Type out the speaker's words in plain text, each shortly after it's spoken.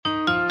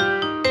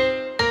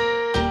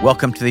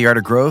Welcome to The Art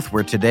of Growth,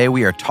 where today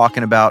we are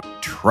talking about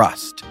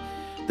trust.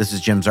 This is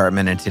Jim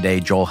Zartman, and today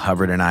Joel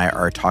Hubbard and I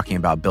are talking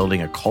about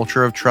building a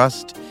culture of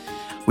trust.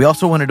 We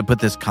also wanted to put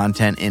this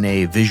content in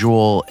a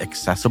visual,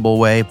 accessible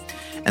way.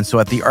 And so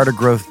at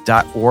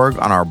theartofgrowth.org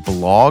on our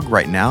blog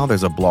right now,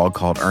 there's a blog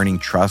called Earning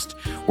Trust,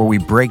 where we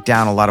break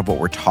down a lot of what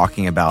we're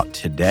talking about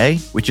today,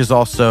 which is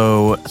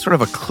also sort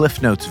of a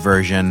Cliff Notes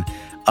version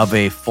of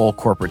a full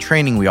corporate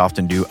training we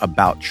often do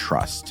about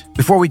trust.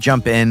 Before we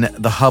jump in,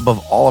 the hub of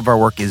all of our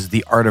work is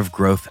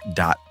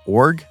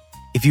theartofgrowth.org.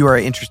 If you are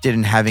interested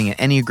in having an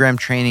Enneagram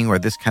training or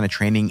this kind of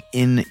training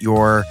in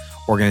your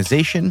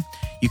organization,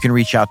 you can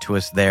reach out to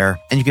us there,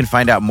 and you can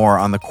find out more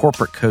on the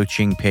corporate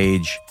coaching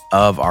page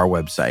of our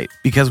website.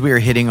 Because we are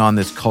hitting on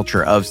this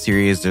culture of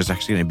series, there's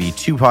actually going to be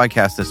 2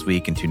 podcasts this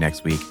week and 2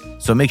 next week.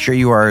 So make sure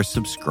you are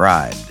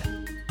subscribed.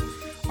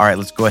 All right,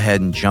 let's go ahead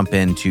and jump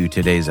into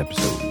today's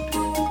episode.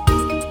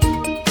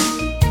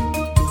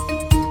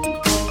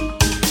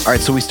 All right,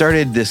 so we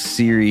started this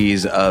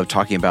series of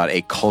talking about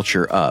a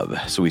culture of.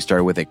 So we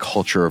started with a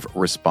culture of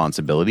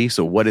responsibility.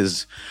 So what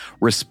does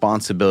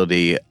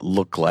responsibility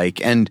look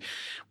like? And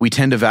we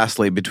tend to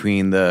vacillate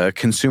between the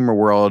consumer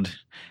world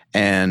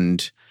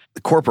and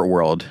the corporate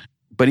world.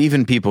 But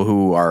even people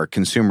who are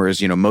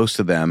consumers, most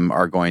of them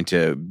are going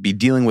to be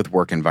dealing with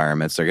work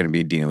environments. They're going to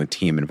be dealing with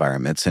team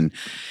environments. And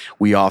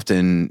we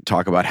often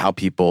talk about how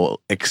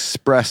people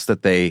express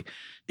that they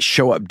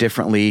show up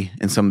differently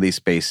in some of these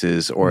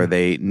spaces, or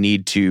they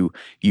need to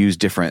use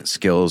different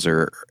skills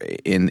or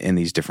in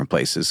these different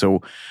places.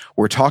 So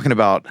we're talking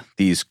about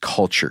these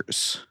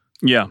cultures.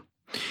 Yeah.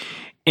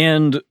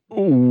 And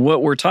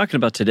what we're talking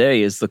about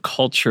today is the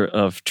culture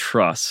of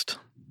trust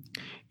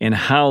and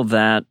how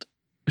that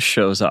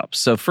shows up.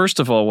 So first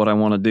of all, what I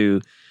want to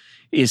do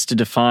is to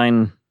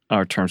define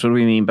our terms. What do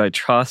we mean by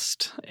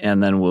trust?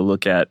 And then we'll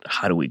look at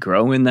how do we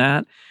grow in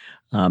that?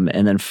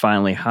 And then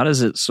finally, how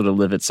does it sort of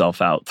live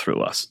itself out through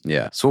us?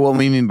 Yeah. So what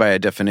we mean by a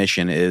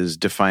definition is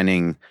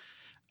defining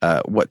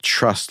what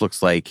trust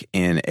looks like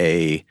in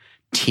a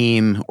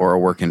team or a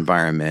work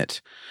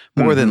environment,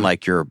 more than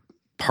like your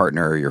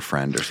partner or your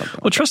friend or something.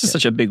 Well, trust is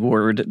such a big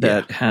word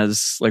that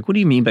has, what do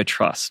you mean by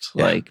trust?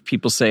 Yeah. Like,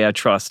 people say, I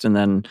trust, and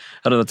then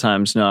at other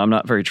times, no, I'm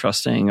not very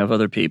trusting of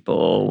other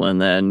people. And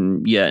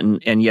then, yet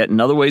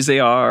in other ways they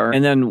are.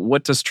 And then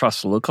what does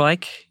trust look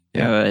like?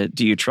 Yeah.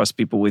 Do you trust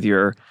people with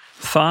your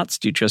thoughts?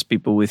 Do you trust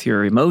people with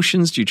your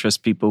emotions? Do you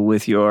trust people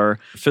with your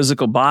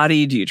physical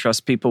body? Do you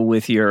trust people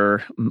with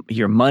your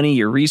money,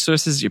 your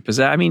resources, your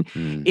possessions? I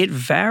mean, it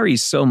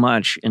varies so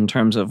much in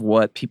terms of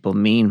what people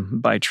mean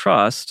by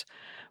trust,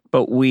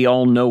 but we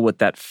all know what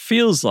that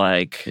feels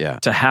like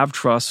to have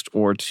trust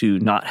or to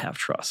not have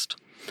trust.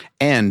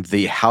 And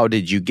how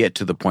did you get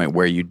to the point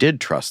where you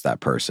did trust that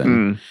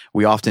person?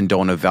 We often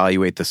don't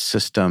evaluate the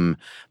system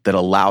that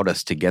allowed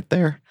us to get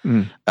there,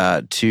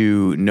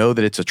 to know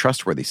that it's a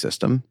trustworthy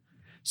system.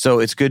 So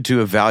it's good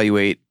to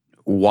evaluate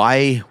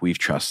why we've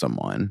trust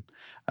someone.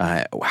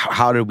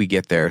 How did we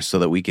get there so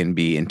that we can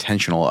be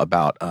intentional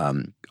about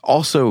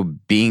also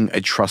being a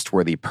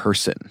trustworthy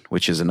person,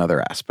 which is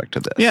another aspect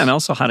of this. Yeah, and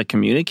also how to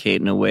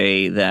communicate in a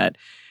way that,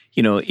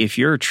 if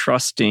you're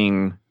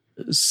trusting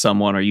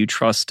someone or you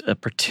trust a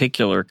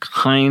particular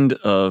kind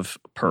of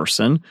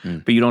person,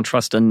 but you don't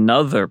trust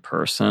another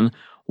person,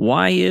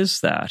 why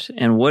is that?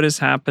 And what is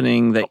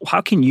happening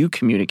how can you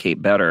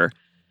communicate better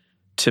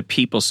to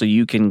people so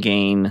you can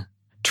gain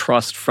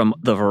trust from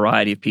the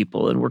variety of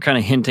people? And we're kind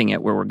of hinting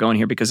at where we're going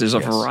here, because there's a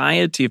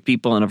variety of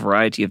people and a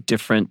variety of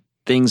different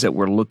things that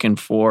we're looking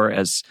for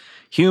as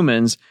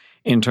humans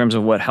in terms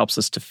of what helps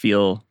us to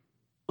feel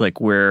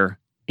like we're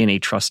in a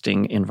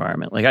trusting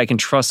environment. Like, I can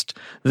trust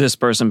this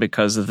person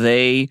because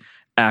they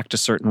act a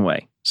certain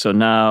way. So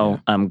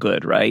now I'm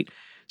good, right?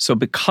 So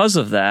because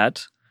of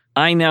that,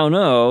 I now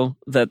know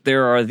that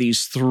there are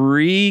these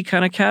 3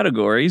 kind of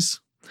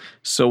categories.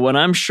 So when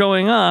I'm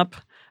showing up,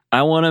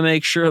 I want to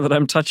make sure that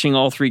I'm touching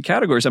all 3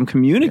 categories. I'm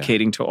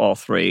communicating to all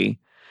 3,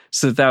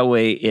 so that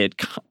way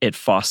it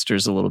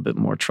fosters a little bit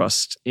more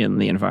trust in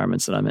the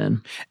environments that I'm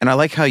in. And I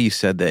like how you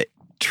said that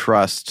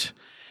trust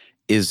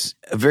is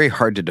very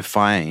hard to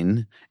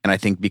define. And I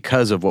think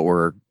because of what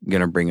we're going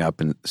to bring up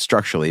and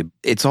structurally,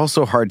 it's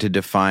also hard to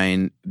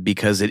define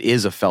because it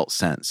is a felt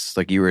sense.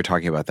 Like you were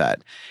talking about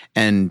that.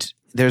 And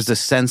there's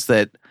this sense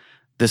that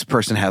this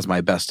person has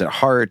my best at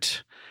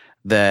heart,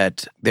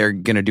 that they're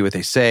going to do what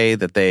they say,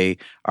 that they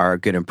are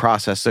good in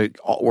process. So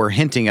we're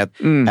hinting at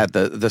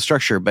the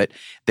structure, but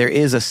there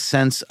is a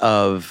sense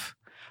of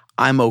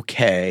I'm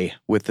okay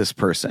with this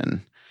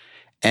person.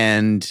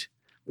 And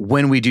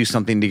when we do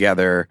something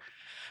together,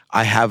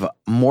 I have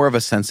more of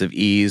a sense of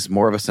ease,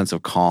 more of a sense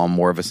of calm,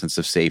 more of a sense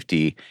of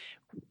safety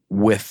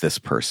with this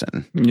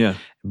person. Yeah.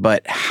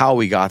 But how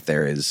we got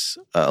there is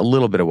a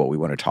little bit of what we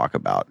want to talk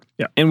about.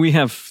 Yeah. And we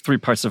have 3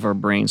 parts of our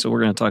brain. So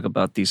we're going to talk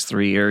about these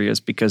 3 areas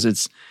because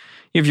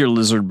you have your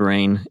lizard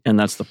brain, and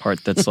that's the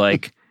part that's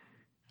like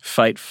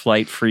fight,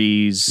 flight,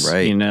 freeze,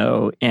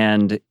 right.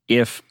 And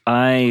if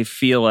I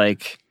feel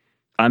like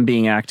I'm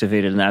being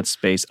activated in that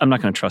space, I'm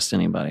not going to trust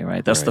anybody,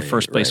 right? That's the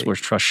first place where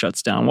trust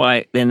shuts down.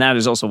 Why? And that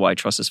is also why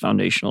trust is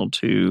foundational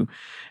to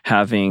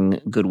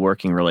having good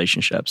working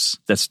relationships.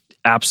 That's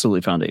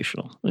absolutely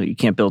foundational. You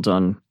can't build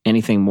on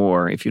anything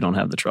more if you don't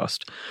have the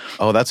trust.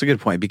 Oh, that's a good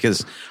point,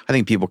 because I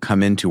think people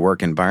come into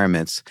work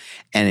environments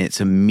and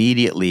it's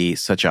immediately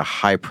such a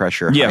high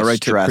pressure, high stress,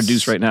 to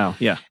produce right now.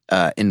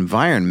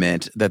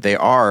 Environment that they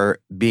are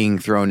being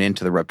thrown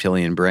into the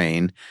reptilian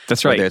brain.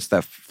 That's right. Whether it's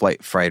that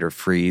flight, fright, or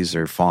freeze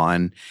or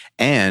fawn.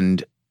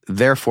 And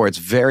therefore, it's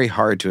very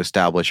hard to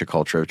establish a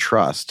culture of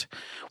trust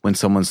when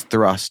someone's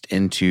thrust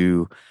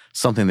into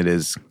something that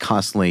is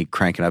constantly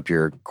cranking up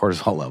your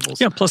cortisol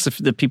levels. Yeah, plus if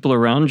the people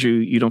around you,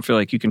 you don't feel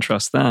like you can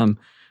trust them.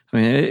 I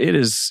mean, it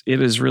is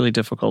really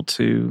difficult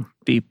to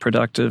be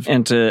productive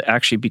and to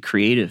actually be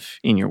creative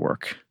in your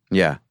work.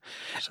 Yeah.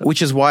 So.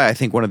 Which is why I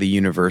think one of the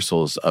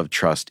universals of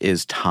trust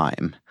is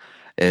time,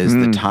 is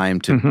the time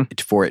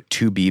for it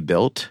to be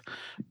built.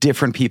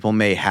 Different people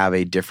may have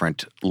a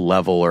different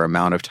level or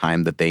amount of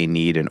time that they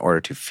need in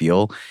order to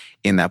feel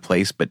in that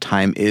place, but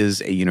time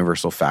is a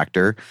universal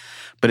factor.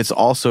 But it's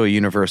also a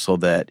universal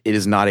that it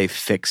is not a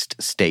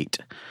fixed state.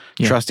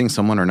 Yeah. Trusting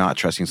someone or not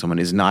trusting someone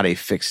is not a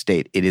fixed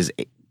state. It is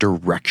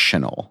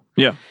directional.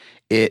 Yeah.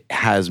 It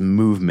has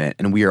movement,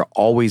 and we are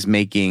always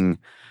making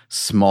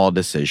small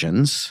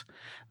decisions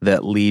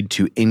that lead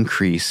to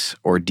increase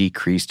or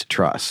decreased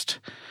trust.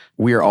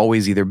 We are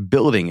always either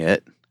building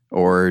it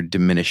or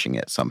diminishing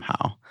it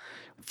somehow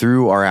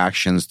through our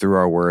actions, through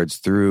our words,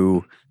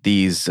 through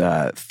these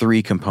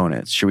three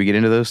components. Should we get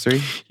into those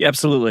three? Yeah,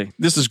 absolutely.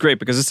 This is great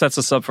because it sets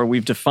us up for,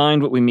 we've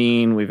defined what we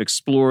mean. We've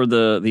explored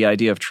the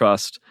idea of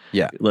trust.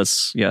 Yeah.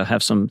 Let's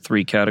have some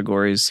three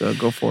categories.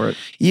 Go for it.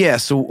 Yeah.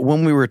 So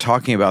when we were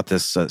talking about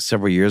this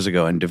several years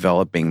ago and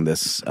developing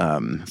this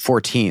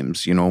for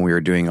teams, when we were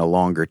doing a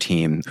longer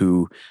team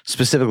who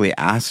specifically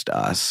asked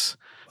us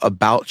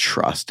about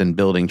trust and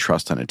building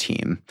trust on a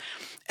team.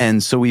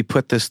 And so we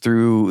put this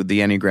through the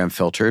Enneagram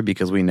filter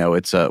because we know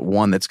it's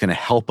one that's going to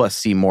help us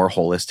see more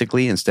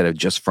holistically instead of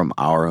just from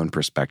our own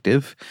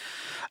perspective.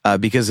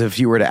 Because if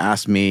you were to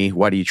ask me,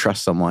 why do you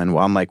trust someone?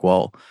 Well, I'm like,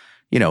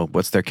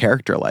 what's their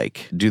character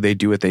like? Do they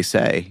do what they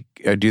say?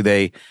 Or do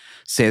they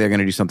say they're going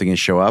to do something and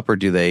show up, or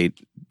do they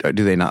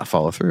not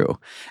follow through?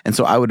 And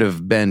so I would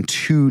have been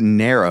too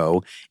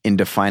narrow in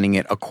defining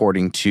it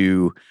according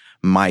to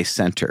my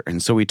center.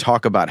 And so we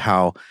talk about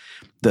how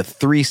the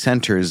three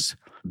centers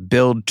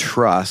build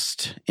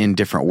trust in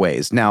different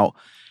ways. Now,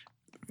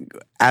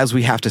 as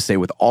we have to say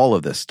with all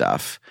of this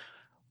stuff,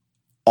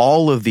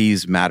 all of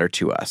these matter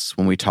to us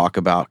when we talk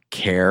about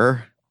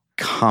care,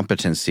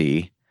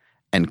 competency,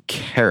 and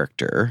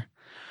character.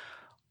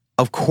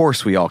 Of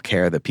course, we all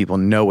care that people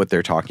know what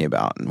they're talking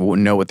about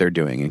and know what they're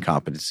doing in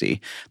competency,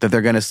 that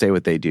they're going to say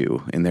what they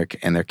do and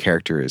their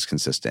character is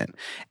consistent,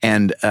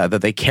 and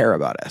that they care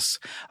about us.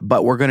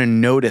 But we're going to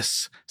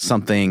notice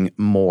something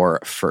more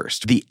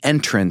first. The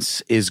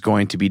entrance is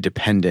going to be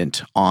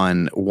dependent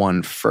on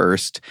one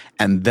first,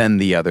 and then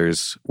the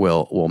others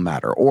will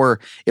matter, or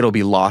it'll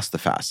be lost the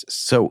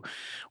fastest. So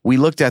we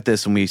looked at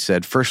this and we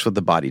said, first with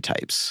the body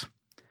types.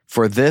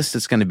 For this,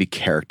 it's going to be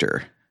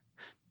character.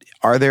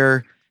 Are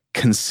there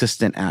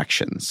consistent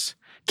actions?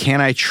 Can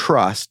I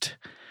trust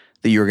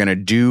that you're going to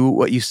do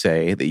what you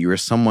say, that you are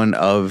someone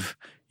of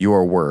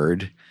your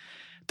word,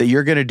 that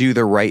you're going to do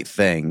the right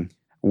thing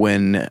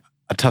when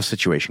a tough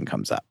situation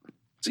comes up?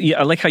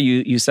 Yeah, I like how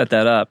you set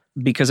that up,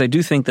 because I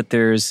do think that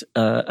there's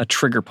a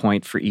trigger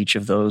point for each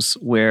of those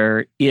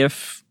where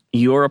if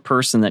you're a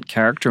person that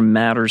character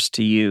matters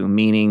to you,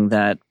 meaning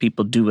that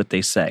people do what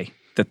they say,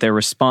 that they're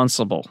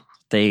responsible,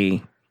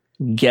 they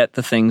get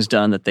the things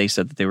done that they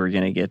said that they were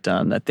going to get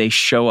done, that they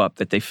show up,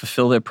 that they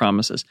fulfill their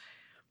promises.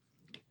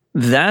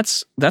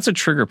 That's a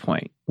trigger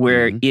point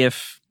where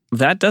if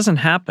that doesn't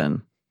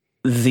happen,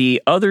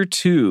 the other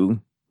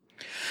two,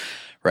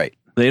 right,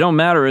 they don't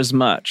matter as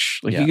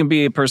much. Like you can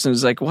be a person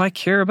who's like, well, I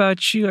care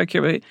about you, I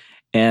care about you.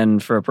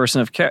 And for a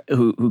person of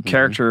who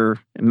character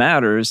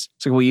matters,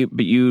 it's like, well,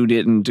 you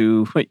didn't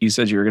do what you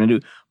said you were going to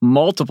do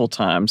multiple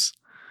times.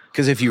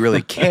 Because if you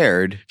really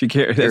cared,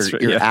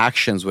 your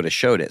actions would have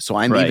showed it. So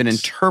I'm even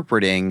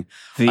interpreting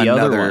the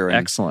other one.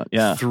 Excellent,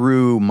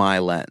 through my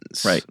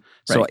lens. Right.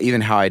 So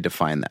even how I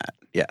define that,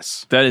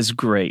 yes. That is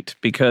great,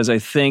 because I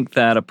think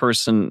that a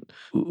person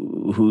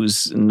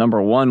whose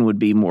number one would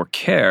be more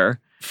care,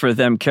 for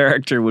them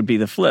character would be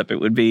the flip. It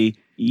would be,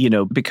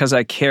 because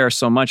I care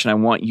so much and I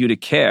want you to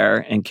care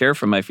and care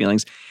for my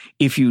feelings.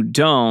 If you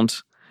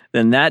don't,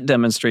 then that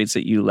demonstrates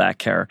that you lack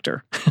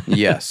character.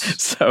 Yes.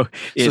 So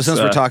since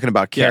we're talking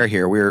about care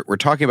here, we're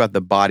talking about the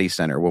body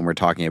center when we're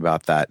talking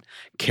about that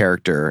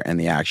character and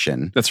the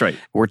action. That's right.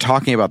 We're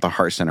talking about the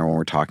heart center when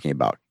we're talking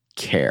about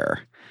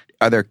care.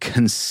 Are there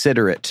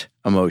considerate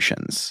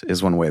emotions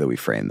is one way that we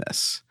frame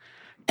this.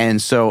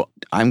 And so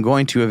I'm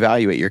going to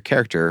evaluate your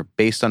character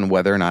based on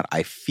whether or not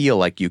I feel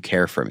like you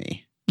care for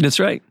me. That's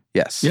right.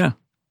 Yes. Yeah.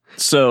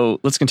 So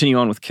let's continue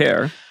on with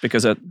care,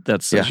 because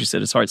that's as you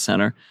said, it's heart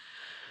center.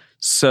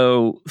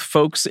 So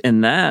folks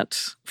in that,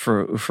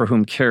 for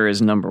whom care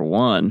is number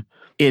one,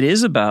 it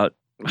is about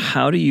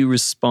how do you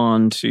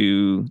respond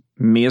to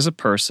me as a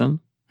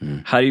person?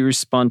 How do you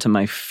respond to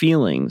my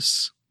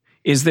feelings?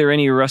 Is there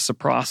any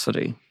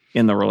reciprocity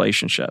in the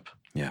relationship?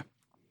 Yeah.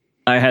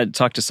 I had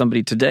talked to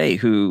somebody today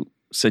who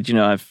said,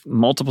 I've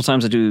multiple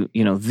times I do,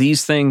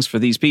 these things for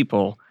these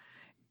people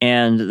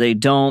and they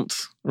don't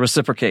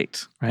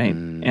reciprocate, right?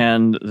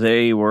 And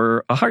they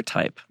were a heart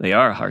type. They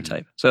are a heart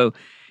type. So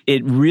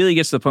it really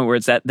gets to the point where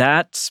it's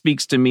that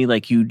speaks to me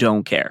like you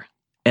don't care.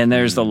 And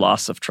there's the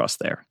loss of trust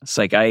there. It's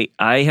like,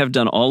 I have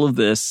done all of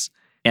this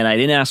and I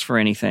didn't ask for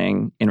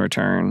anything in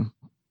return.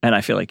 And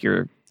I feel like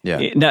you're, now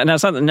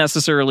it's not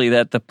necessarily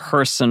that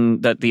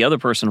the other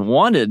person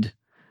wanted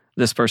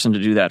this person to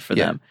do that for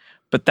them.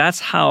 But that's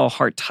how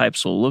heart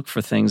types will look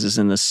for things, is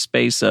in the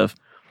space of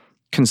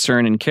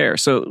concern and care.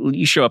 So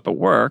you show up at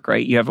work,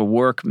 right? You have a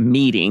work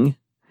meeting.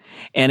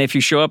 And if you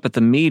show up at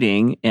the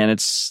meeting and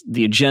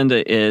the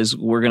agenda is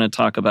we're going to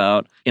talk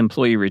about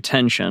employee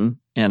retention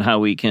and how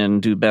we can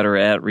do better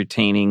at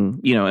retaining,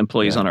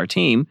 employees on our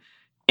team,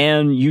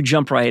 and you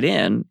jump right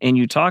in and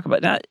you talk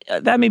about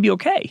that may be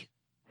okay.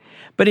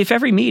 But if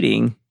every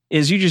meeting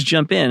is you just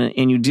jump in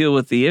and you deal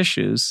with the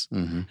issues,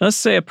 let's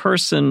say a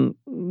person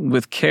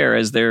with care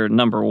as their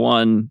number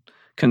one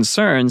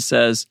concern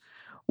says,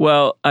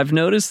 well, I've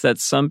noticed that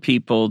some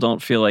people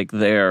don't feel like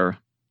they're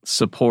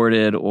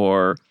supported,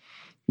 or,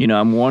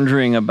 I'm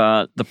wondering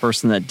about the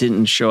person that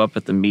didn't show up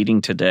at the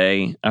meeting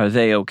today. Are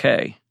they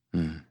okay?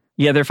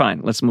 Yeah, they're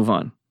fine. Let's move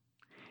on.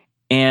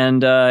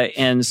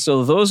 And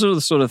so those are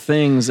the sort of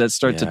things that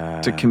start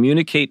to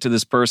communicate to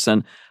this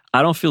person,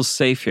 I don't feel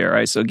safe here,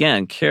 right? So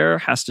again, care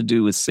has to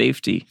do with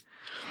safety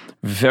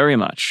very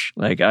much.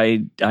 Like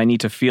I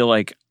need to feel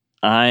like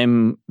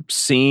I'm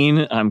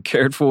seen, I'm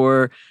cared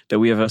for, that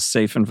we have a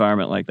safe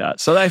environment like that.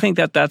 So I think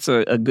that's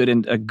a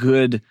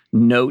good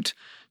note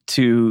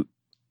to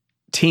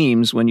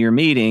teams when you're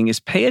meeting, is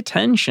pay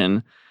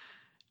attention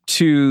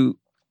to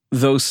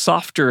those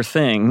softer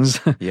things.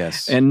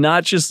 Yes. And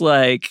not just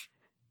like,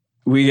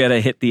 we got to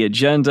hit the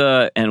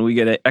agenda and we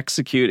got to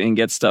execute and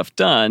get stuff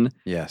done.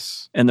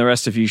 Yes. And the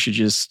rest of you should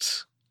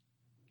just,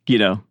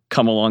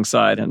 come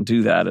alongside and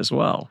do that as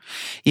well.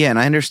 Yeah. And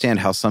I understand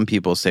how some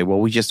people say, well,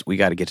 we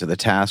got to get to the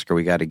task, or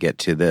we got to get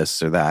to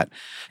this or that.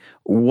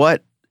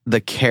 What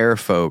the care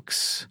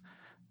folks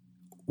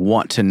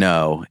want to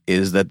know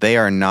is that they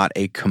are not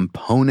a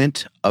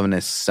component of an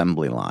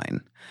assembly line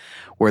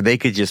where they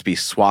could just be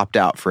swapped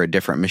out for a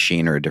different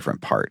machine or a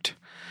different part.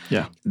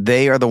 Yeah.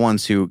 They are the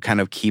ones who kind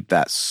of keep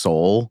that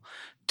soul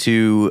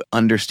to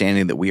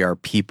understanding that we are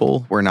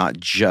people. We're not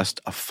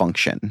just a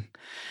function.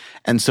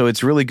 And so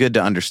it's really good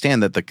to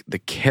understand that the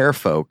care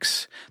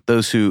folks,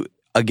 those who,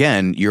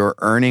 again, you're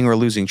earning or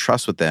losing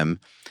trust with them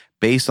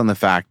based on the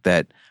fact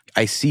that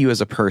I see you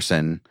as a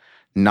person,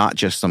 not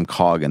just some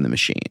cog in the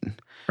machine.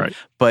 Right.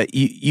 But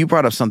you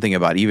brought up something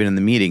about even in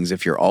the meetings,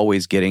 if you're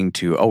always getting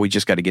to, we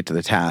just got to get to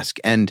the task.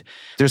 And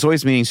there's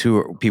always meetings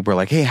people are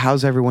like, hey,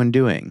 how's everyone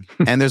doing?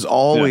 And there's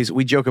always,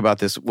 we joke about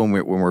this when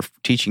we're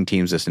teaching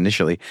teams this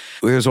initially,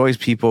 there's always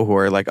people who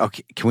are like,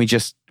 okay,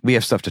 we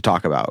have stuff to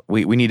talk about.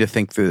 We need to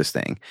think through this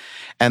thing.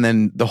 And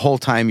then the whole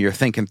time you're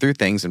thinking through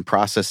things and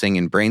processing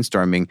and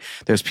brainstorming,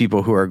 there's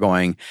people who are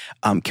going,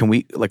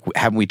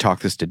 haven't we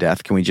talked this to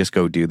death? Can we just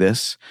go do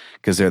this?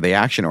 Because they're the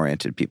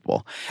action-oriented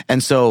people.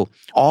 And so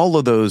all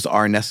of those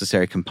are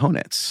necessary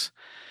components.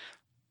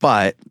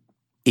 But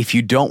if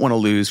you don't want to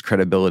lose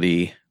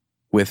credibility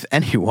with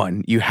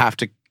anyone, you have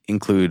to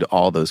include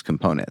all those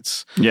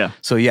components. Yeah.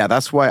 So yeah,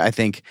 that's why I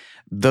think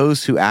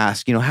those who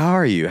ask, how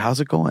are you? How's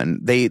it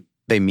going? They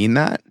mean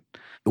that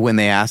when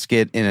they ask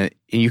it and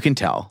you can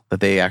tell that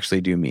they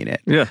actually do mean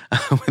it. Yeah.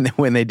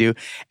 when they do.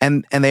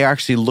 And they're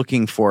actually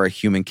looking for a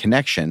human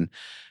connection,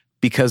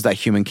 because that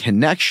human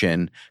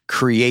connection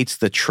creates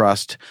the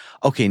trust.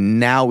 Okay,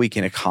 now we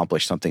can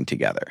accomplish something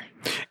together.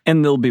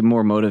 And they'll be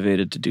more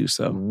motivated to do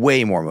so.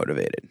 Way more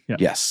motivated. Yeah.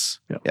 Yes.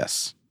 Yeah.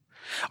 Yes.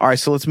 All right,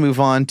 so let's move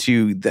on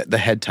to the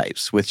head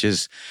types, which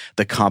is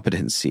the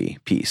competency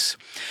piece.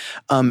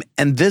 And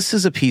this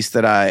is a piece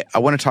that I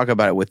want to talk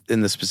about it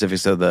within the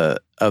specifics of the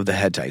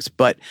head types.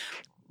 But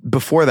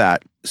before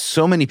that,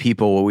 so many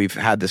people we've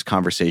had this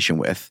conversation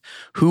with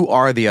who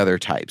are the other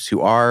types,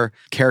 who are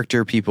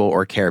character people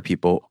or care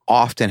people,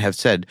 often have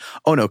said,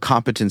 oh no,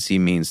 competency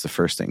means the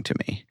first thing to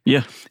me.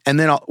 Yeah. And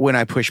then when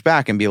I push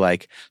back and be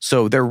like,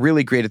 so they're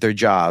really great at their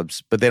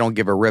jobs, but they don't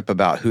give a rip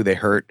about who they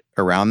hurt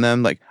around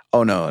them. Like,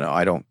 oh no,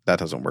 that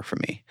doesn't work for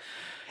me.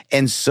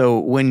 And so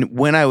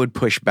when I would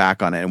push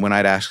back on it and when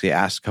I'd actually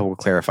ask a couple of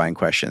clarifying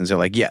questions, they're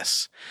like,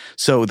 yes.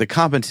 So the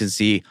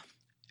competency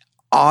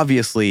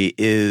obviously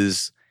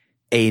is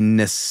a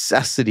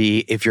necessity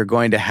if you're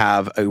going to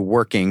have a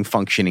working,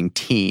 functioning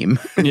team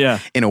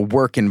in a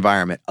work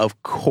environment.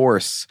 Of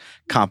course,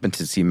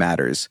 competency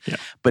matters,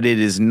 but it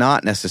is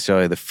not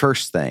necessarily the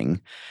first thing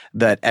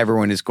that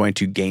everyone is going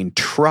to gain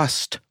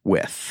trust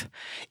with.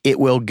 It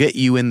will get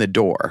you in the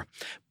door,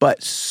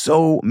 but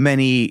so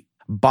many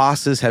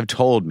bosses have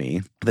told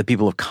me that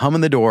people have come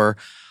in the door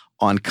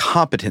on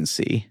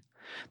competency,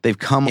 They've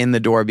come in the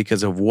door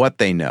because of what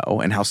they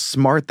know and how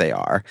smart they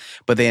are,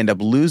 but they end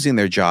up losing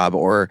their job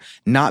or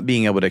not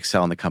being able to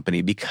excel in the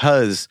company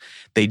because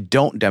they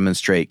don't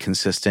demonstrate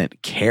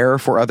consistent care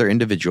for other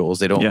individuals.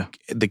 They don't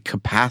the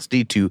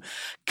capacity to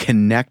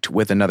connect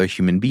with another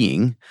human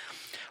being,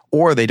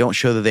 or they don't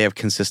show that they have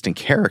consistent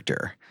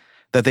character,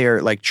 that they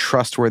are like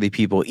trustworthy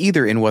people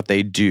either in what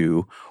they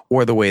do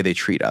or the way they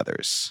treat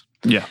others.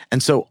 Yeah.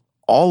 And so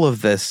all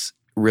of this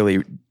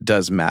really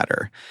does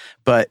matter.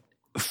 But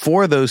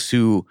for those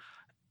who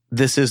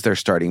this is their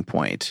starting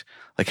point,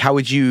 like how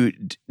would you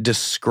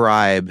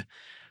describe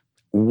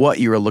what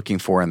you are looking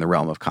for in the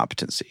realm of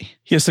competency?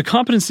 Yes, the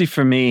competency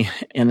for me,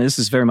 and this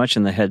is very much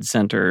in the head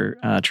center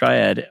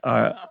triad,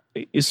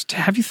 is to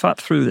have you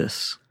thought through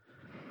this.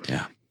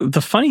 Yeah.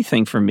 The funny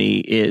thing for me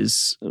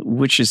is,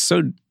 which is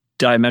so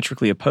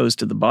diametrically opposed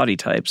to the body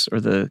types or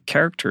the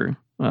character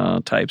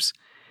types,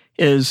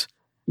 is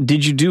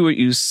did you do what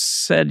you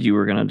said you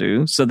were going to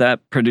do? So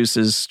that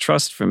produces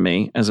trust from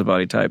me as a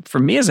body type. For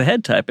me as a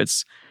head type,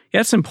 it's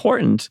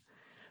important.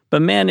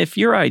 But man, if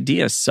your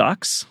idea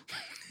sucks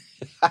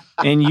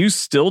and you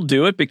still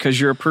do it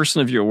because you're a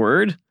person of your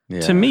word,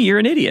 to me, you're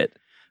an idiot.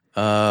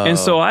 And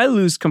so I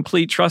lose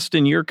complete trust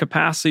in your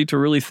capacity to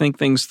really think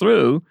things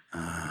through,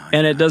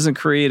 and it doesn't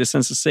create a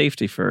sense of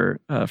safety for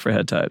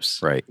head types.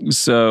 Right.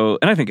 So,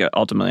 and I think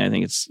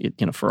ultimately, it's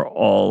for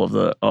all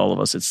of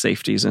us, it's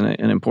safety is an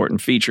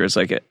important feature. It's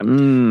like,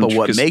 but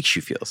what makes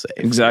you feel safe?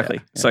 Exactly.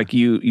 Yeah, it's like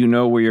you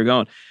know where you're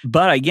going.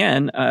 But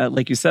again,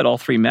 like you said, all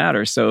three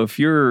matter. So if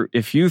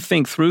you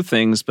think through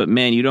things, but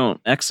man, you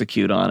don't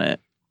execute on it,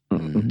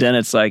 then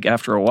it's like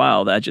after a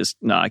while that just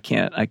I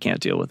can't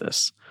deal with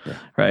this. Yeah.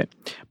 Right.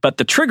 But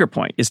the trigger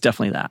point is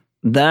definitely that.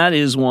 That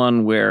is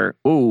one where,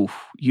 you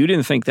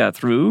didn't think that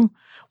through.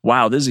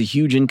 Wow, there's a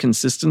huge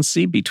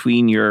inconsistency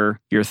between your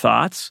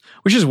thoughts,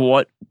 which is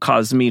what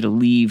caused me to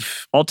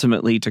leave,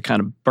 ultimately to kind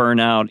of burn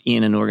out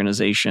in an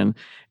organization,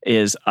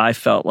 is I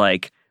felt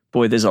like,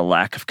 boy, there's a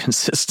lack of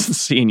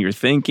consistency in your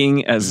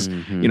thinking. As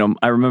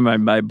I remember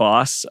my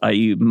boss,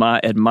 I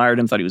admired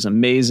him, thought he was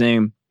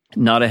amazing,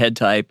 not a head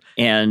type.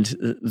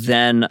 And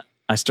then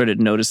I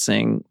started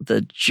noticing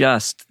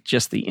just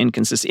the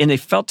inconsistency. And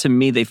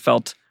they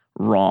felt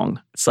wrong.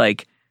 It's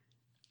like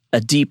a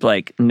deep,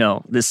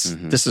 no, this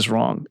is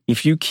wrong.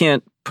 If you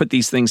can't put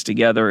these things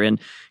together and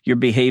you're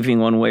behaving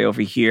one way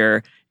over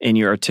here and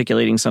you're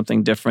articulating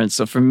something different.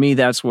 So for me,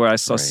 that's where I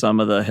saw some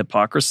of the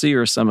hypocrisy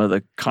or some of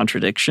the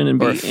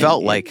contradiction. Or it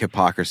felt like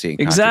hypocrisy. And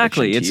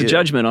exactly. It's a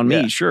judgment on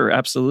me. Sure.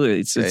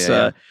 Absolutely.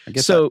 So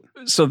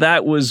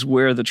that was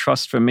where the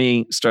trust for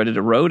me started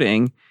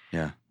eroding.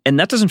 Yeah. And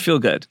that doesn't feel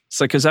good.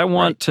 So because I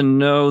want to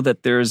know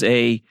that there's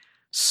a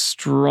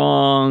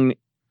strong,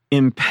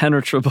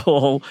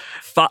 impenetrable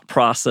thought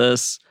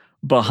process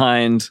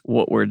behind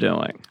what we're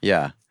doing.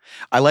 Yeah.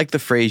 I like the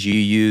phrase you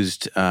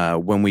used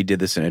when we did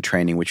this in a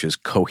training, which was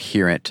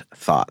coherent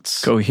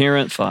thoughts.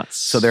 Coherent thoughts.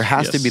 So there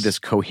has to be this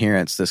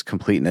coherence, this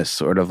completeness,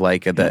 sort of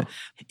like that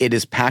it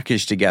is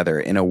packaged together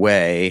in a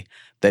way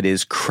that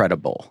is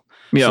credible.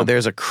 Yeah. So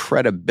there's a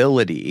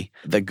credibility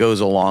that goes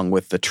along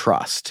with the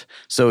trust.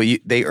 So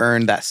they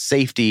earn that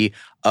safety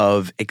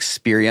of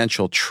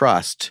experiential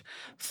trust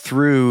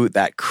through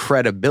that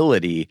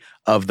credibility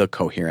of the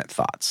coherent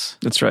thoughts.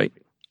 That's right.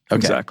 Okay.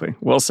 Exactly.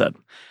 Well said.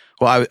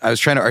 Well, I was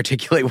trying to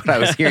articulate what I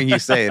was hearing you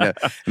say and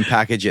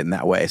package it in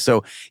that way.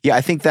 So, yeah,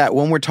 I think that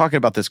when we're talking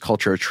about this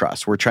culture of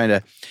trust, we're trying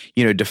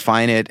to,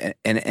 define it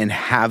and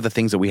have the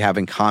things that we have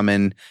in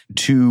common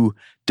to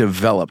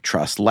develop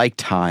trust, like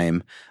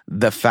time,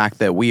 the fact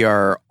that we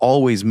are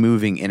always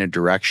moving in a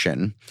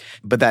direction.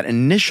 But that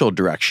initial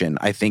direction,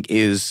 I think,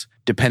 is,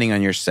 depending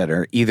on your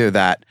setter, either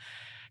that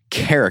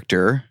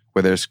character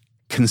where there's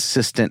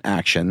consistent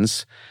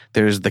actions,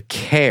 there's the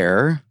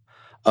care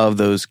of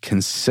those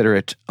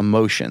considerate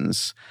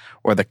emotions,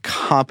 or the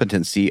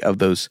competency of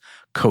those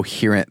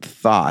coherent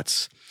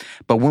thoughts.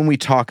 But when we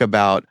talk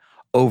about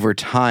over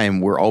time,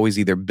 we're always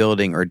either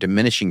building or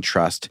diminishing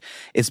trust,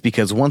 it's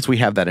because once we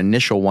have that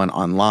initial one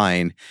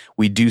online,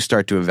 we do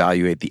start to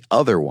evaluate the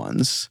other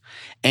ones.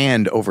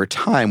 And over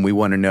time, we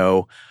want to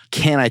know,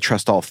 can I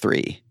trust all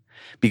three?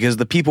 Because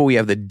the people we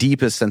have the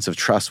deepest sense of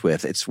trust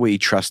with, we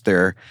trust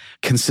their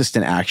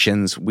consistent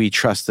actions. We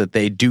trust that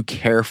they do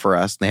care for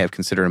us and they have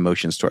considerate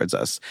emotions towards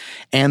us,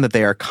 and that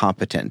they are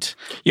competent.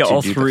 Yeah,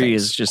 all three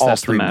is just,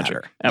 that's the magic.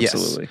 Matter.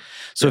 Absolutely. Yes.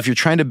 So if you're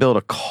trying to build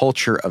a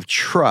culture of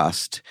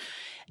trust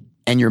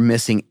and you're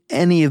missing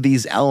any of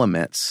these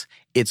elements,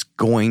 it's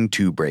going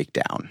to break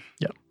down.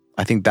 Yeah.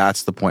 I think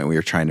that's the point we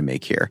are trying to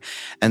make here.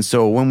 And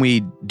so when we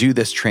do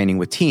this training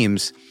with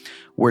teams,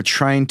 we're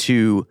trying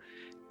to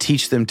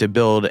teach them to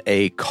build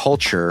a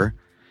culture.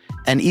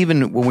 And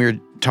even when we're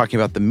talking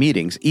about the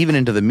meetings, even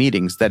into the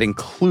meetings, that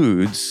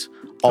includes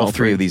all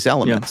three of these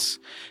elements,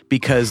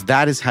 because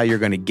that is how you're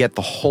going to get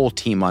the whole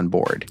team on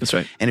board. That's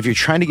right. And if you're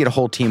trying to get a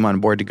whole team on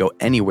board to go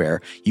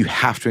anywhere, you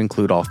have to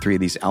include all three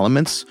of these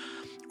elements,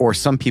 or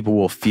some people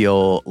will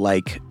feel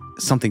like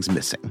something's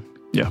missing.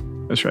 Yeah,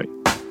 that's right.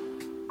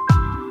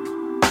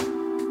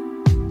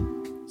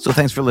 So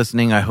thanks for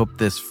listening. I hope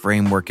this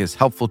framework is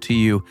helpful to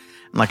you.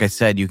 And like I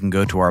said, you can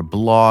go to our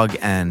blog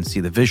and see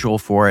the visual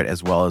for it,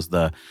 as well as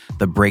the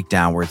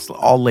breakdown where it's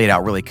all laid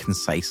out really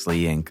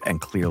concisely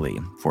and clearly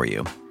for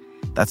you.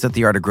 That's at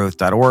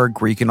theartofgrowth.org,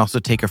 where you can also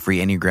take a free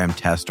Enneagram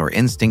test or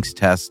instincts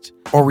test,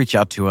 or reach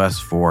out to us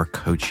for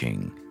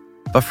coaching.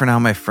 But for now,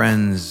 my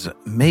friends,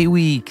 may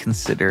we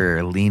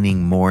consider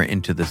leaning more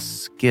into the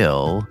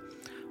skill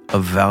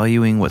of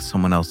valuing what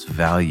someone else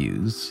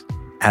values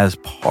as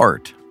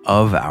part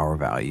of our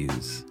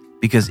values.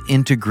 Because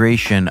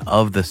integration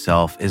of the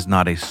self is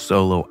not a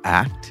solo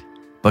act,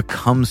 but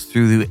comes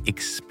through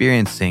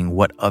experiencing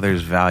what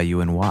others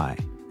value and why.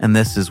 And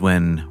this is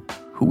when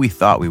who we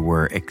thought we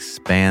were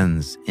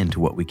expands into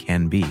what we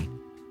can be.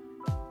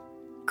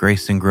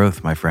 Grace and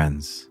growth, my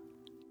friends.